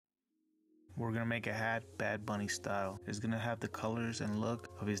We're gonna make a hat Bad Bunny style. It's gonna have the colors and look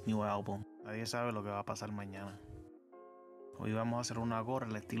of his new album. Nadie sabe lo que va a pasar mañana. Hoy vamos a hacer una gorra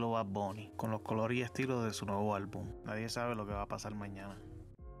al estilo Bad Bunny, con los colores y estilos de su nuevo álbum. Nadie sabe lo que va a pasar mañana.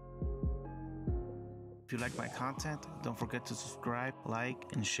 If you like my content, don't forget to subscribe, like,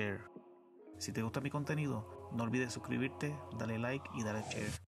 and share. Si te gusta mi contenido, no olvides suscribirte, darle like y darle share.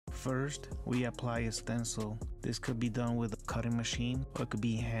 First, we apply a stencil. This could be done with a cutting machine or it could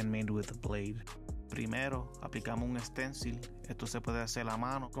be handmade with a blade. Primero, aplicamos un stencil. Esto se puede hacer a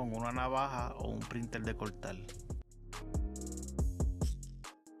mano con una navaja o un printer de cortar.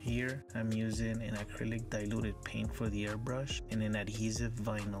 Here, I'm using an acrylic diluted paint for the airbrush and an adhesive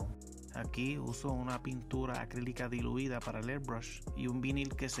vinyl. Aquí uso una pintura acrílica diluida para el airbrush y un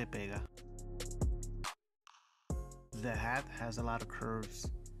vinil que se pega. The hat has a lot of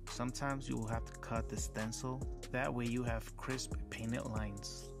curves. Sometimes you will have to cut the stencil. That way you have crisp painted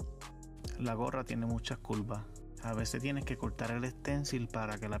lines. La gorra tiene muchas curvas. A veces tienes que cortar el stencil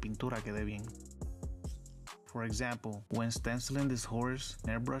para que la pintura quede bien. For example, when stenciling this horse,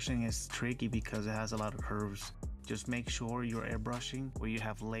 airbrushing is tricky because it has a lot of curves. Just make sure you're airbrushing where you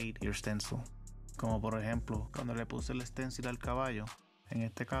have laid your stencil. Como por ejemplo, cuando le puse el stencil al caballo, en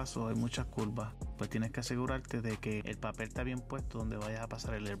este caso hay muchas curvas, pues tienes que asegurarte de que el papel está bien puesto donde vayas a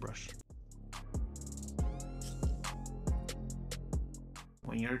pasar el airbrush.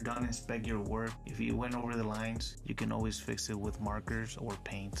 When you're done, inspect your work. If you went over the lines, you can always fix it with markers or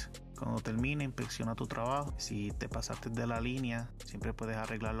paint. Cuando termine, inspecciona tu trabajo. Si te pasaste de la línea, siempre puedes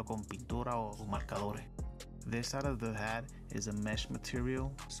arreglarlo con pintura o marcadores. This side of the hat is a mesh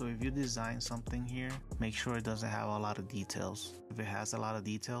material, so if you design something here, make sure it doesn't have a lot of details. If it has a lot of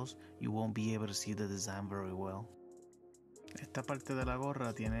details, you won't be able to see the design very well. Esta parte de la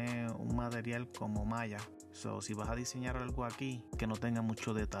gorra tiene un material como malla, so si vas a diseñar algo aquí, que no tenga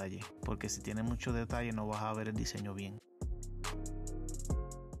mucho detalle, porque si tiene mucho detalle no vas a ver el diseño bien.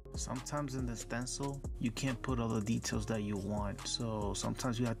 Sometimes in the stencil, you can't put all the details that you want, so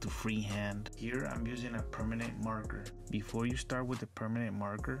sometimes you have to freehand. Here I'm using a permanent marker. Before you start with the permanent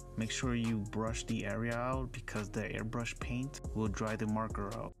marker, make sure you brush the area out because the airbrush paint will dry the marker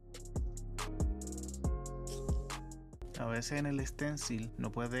out. A veces en el stencil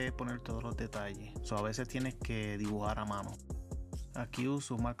no puedes poner todos los detalles, so a veces tienes que dibujar a mano. Aquí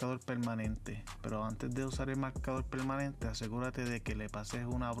uso un marcador permanente, pero antes de usar el marcador permanente asegúrate de que le pases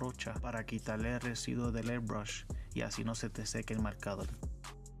una brocha para quitarle el residuo del airbrush y así no se te seque el marcador.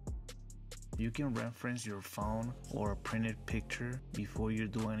 You can reference your phone or a printed picture before you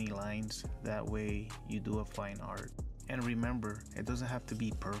do any lines, that way you do a fine art. And remember, it doesn't have to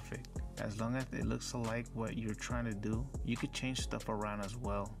be perfect. As long as it looks like what you're trying to do, you could change stuff around as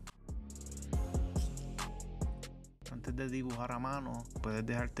well. Antes de dibujar a mano, puedes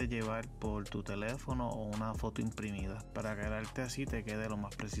dejarte llevar por tu teléfono o una foto imprimida para que el arte así te quede lo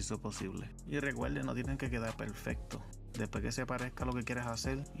más preciso posible. Y recuerde, no tienen que quedar perfecto. Después que se parezca a lo que quieres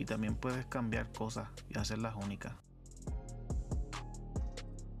hacer, y también puedes cambiar cosas y hacerlas únicas.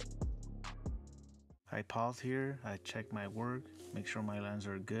 I pause here, I check my work, make sure my lines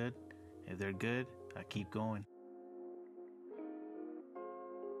are good. If they're good, I keep going.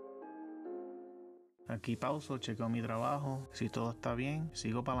 Aquí pauso, chequeo mi trabajo. Si todo está bien,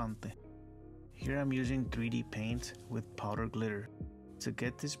 sigo para adelante. Here I'm using 3D paint with powder glitter. To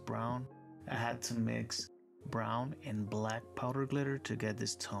get this brown, I had to mix brown and black powder glitter to get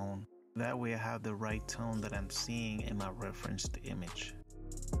this tone. That way I have the right tone that I'm seeing in my referenced image.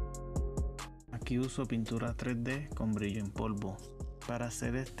 Aquí uso pintura 3D con brillo en polvo. Para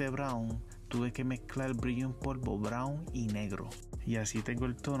hacer este brown, tuve que mezclar brillo en polvo brown y negro. Y así tengo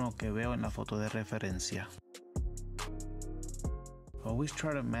el tono que veo en la foto de referencia. Always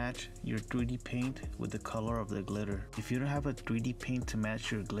try to match your 3D paint with the color of the glitter. If you don't have a 3D paint to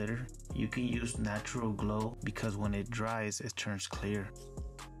match your glitter, you can use natural glow because when it dries, it turns clear.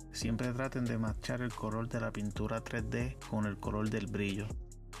 Siempre traten de matchar el color de la pintura 3D con el color del brillo.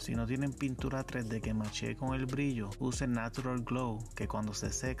 Si no tienen pintura 3D que matche con el brillo, usen natural glow que cuando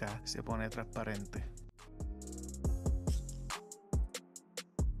se seca se pone transparente.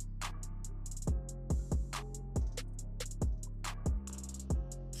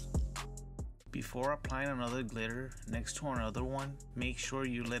 Before applying another glitter next to another one, make sure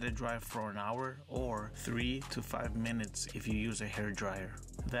you let it dry for an hour or 3 to 5 minutes if you use a hair dryer.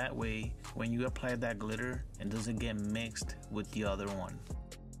 That way, when you apply that glitter, it doesn't get mixed with the other one.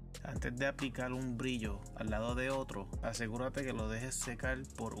 Antes de aplicar un brillo al lado de otro, asegúrate que lo dejes secar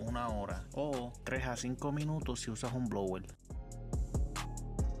por 1 hora o 3 a 5 minutos si usas un blower.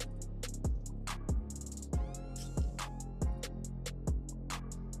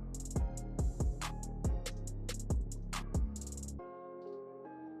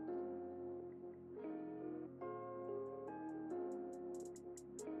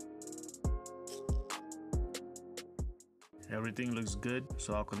 Everything looks good,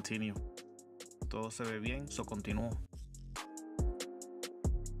 so I'll continue. Todo se ve bien, so continúo.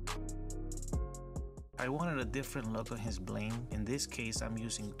 I wanted a different look on his bling. In this case, I'm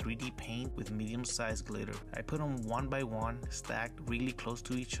using 3D paint with medium-sized glitter. I put them one by one, stacked really close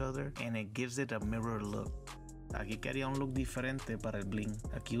to each other, and it gives it a mirror look. Aquí quería un look diferente para el bling.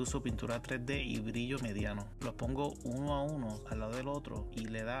 Aquí uso pintura 3D y brillo mediano. Lo pongo uno a uno al lado del otro y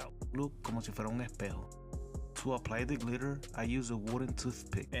le da un look como si fuera un espejo. To apply the glitter, I use a wooden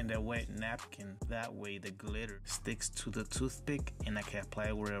toothpick and a wet napkin. That way the glitter sticks to the toothpick and I can apply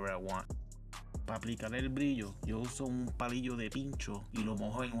it wherever I want. Para aplicar el brillo, yo uso un palillo de pincho y lo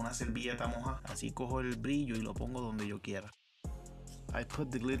mojo en una servilleta moja. Así cojo el brillo y lo pongo donde yo quiera. I put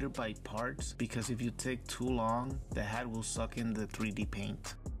the glitter by parts because if you take too long, the hat will suck in the 3D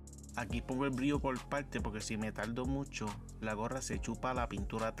paint. Aquí pongo el brillo por parte porque si me tardo mucho, la gorra se chupa la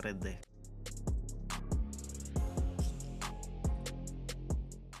pintura 3D.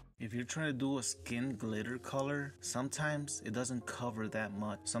 If you're trying to do a skin glitter color, sometimes it doesn't cover that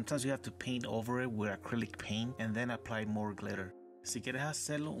much. Sometimes you have to paint over it with acrylic paint and then apply more glitter. Si quieres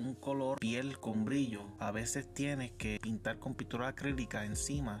hacerlo un color piel con brillo, a veces tienes que pintar con pintura acrílica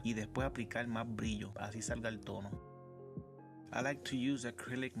encima y después aplicar más brillo, así salga el tono. I like to use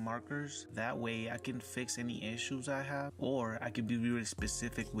acrylic markers, that way I can fix any issues I have, or I can be really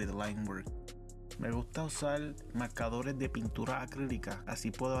specific with line work. Me gusta usar marcadores de pintura acrílica,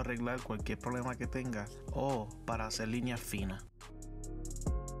 así puedo arreglar cualquier problema que tenga o para hacer líneas finas.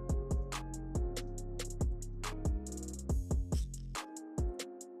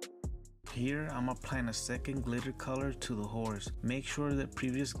 Here I'm applying a second glitter color to the horse. Make sure the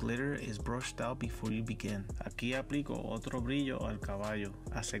previous glitter is brushed out before you begin. Aquí aplico otro brillo al caballo.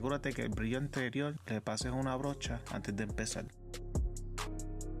 Asegúrate que el brillo anterior le pases una brocha antes de empezar.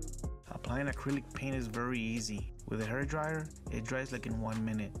 Applying acrylic paint is very easy. With a hairdryer, it dries like in 1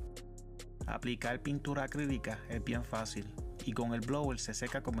 minute. Aplicar pintura acrílica es bien fácil y con el blower se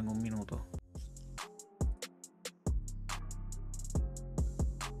seca como en 1 minuto.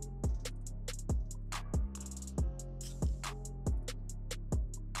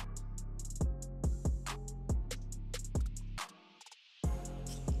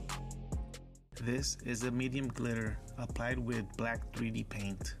 This is a medium glitter applied with black 3D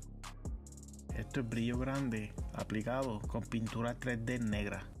paint. Esto es brillo grande aplicado con pintura 3D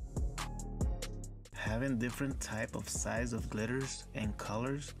negra. Having different type of size of glitters and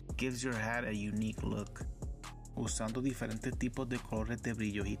colors gives your hat a unique look. Usando diferentes tipos de colores de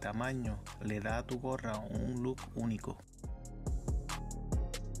brillos y tamaño le da a tu gorra un look único.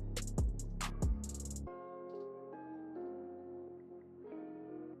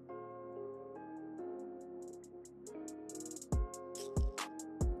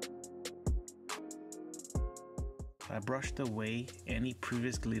 I brushed away any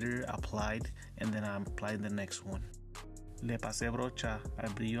previous glitter applied and then I applied the next one. Le pasé brocha al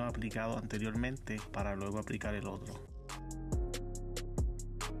brillo aplicado anteriormente para luego aplicar el otro.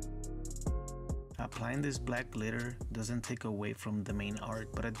 Applying this black glitter doesn't take away from the main art,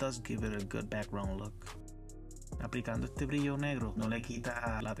 but it does give it a good background look. Aplicando este brillo negro no le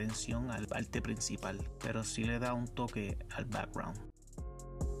quita la atención al arte principal, pero sí le da un toque al background.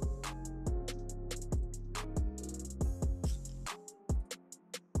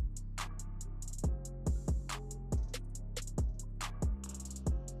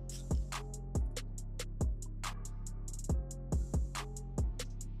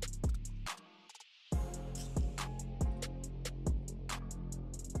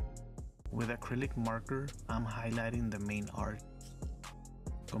 With acrylic marker, I'm highlighting the main art.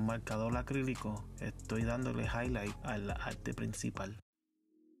 Con marcador acrílico, estoy dándole highlight al arte principal.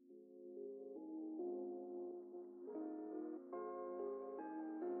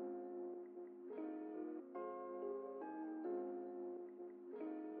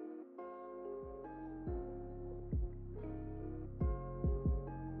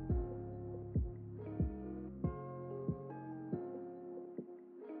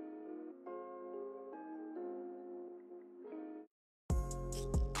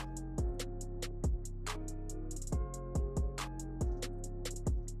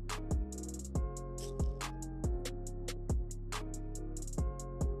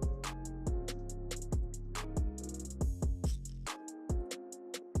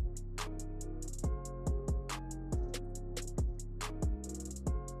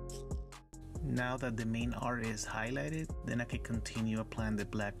 Now that the main art is highlighted, then I can continue applying the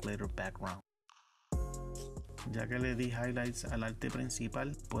black glitter background. Ya que le di highlights al arte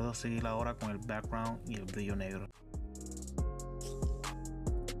principal, puedo seguir ahora con el background y el brillo negro.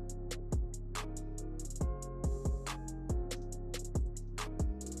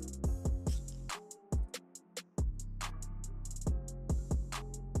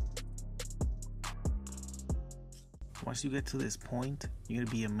 Once you get to this point, you're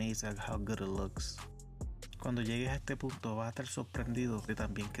gonna be amazed at how good it looks. Cuando llegues a este punto vas a estar sorprendido de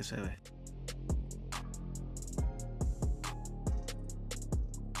tan bien que se ve.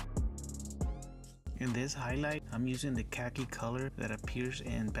 In this highlight, I'm using the khaki color that appears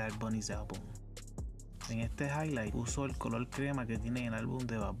in Bad Bunny's album. En este highlight uso el color crema que tiene en el álbum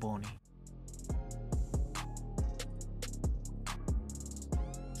de Bad Bunny.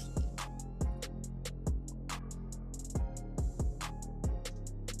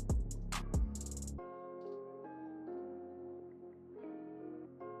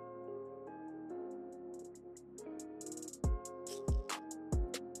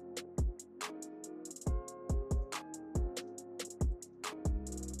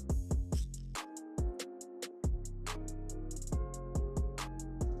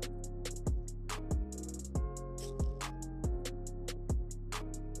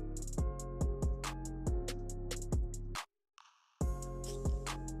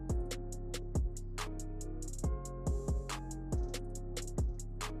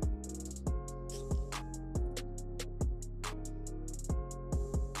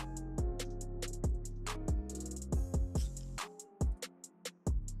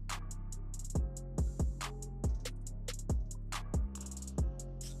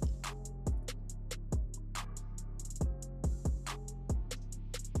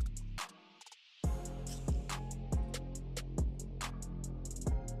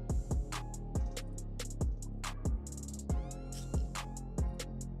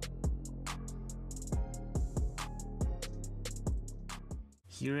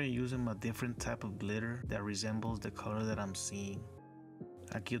 Here I'm using a different type of glitter that resembles the color that I'm seeing.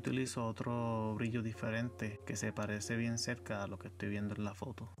 Aquí utilizo otro brillo diferente que se parece bien cerca a lo que estoy viendo en la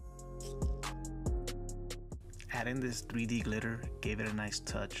foto. Adding this 3D glitter gave it a nice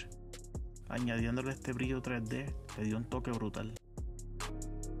touch. Añadiéndole este brillo 3D le dio un toque brutal.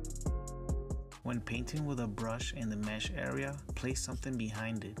 When painting with a brush in the mesh area, place something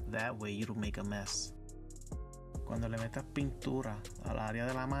behind it, that way you don't make a mess. Cuando le metas pintura al área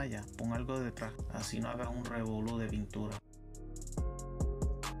de la malla, pon algo detrás, así no hagas un revolú de pintura.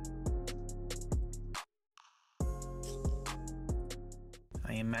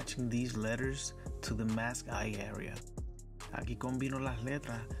 I am matching these letters to the mask eye area. Aquí combino las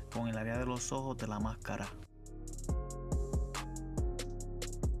letras con el área de los ojos de la máscara.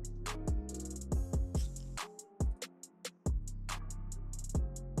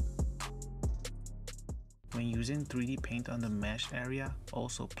 When using 3D paint on the mesh area,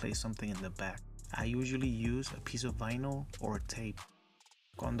 also place something in the back. I usually use a piece of vinyl or tape.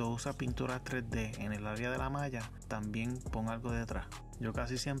 Cuando usa pintura 3D en el área de la malla, también pon algo detrás. Yo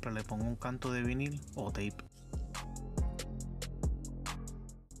casi siempre le pongo un canto de vinil o tape.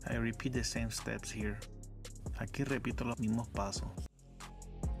 I repeat the same steps here. Aquí repito los mismos pasos.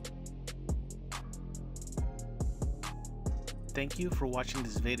 Thank you for watching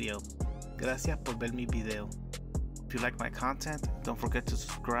this video. Gracias por ver mi video. If you like my content, don't forget to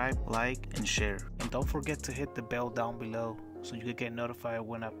subscribe, like, and share. And don't forget to hit the bell down below so you can get notified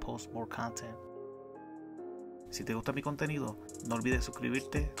when I post more content. Si te gusta mi contenido, no olvides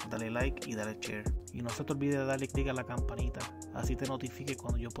suscribirte, darle like y darle share. Y no se te olvide de darle click a la campanita, así te notifique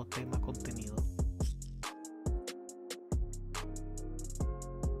cuando yo postee más contenido.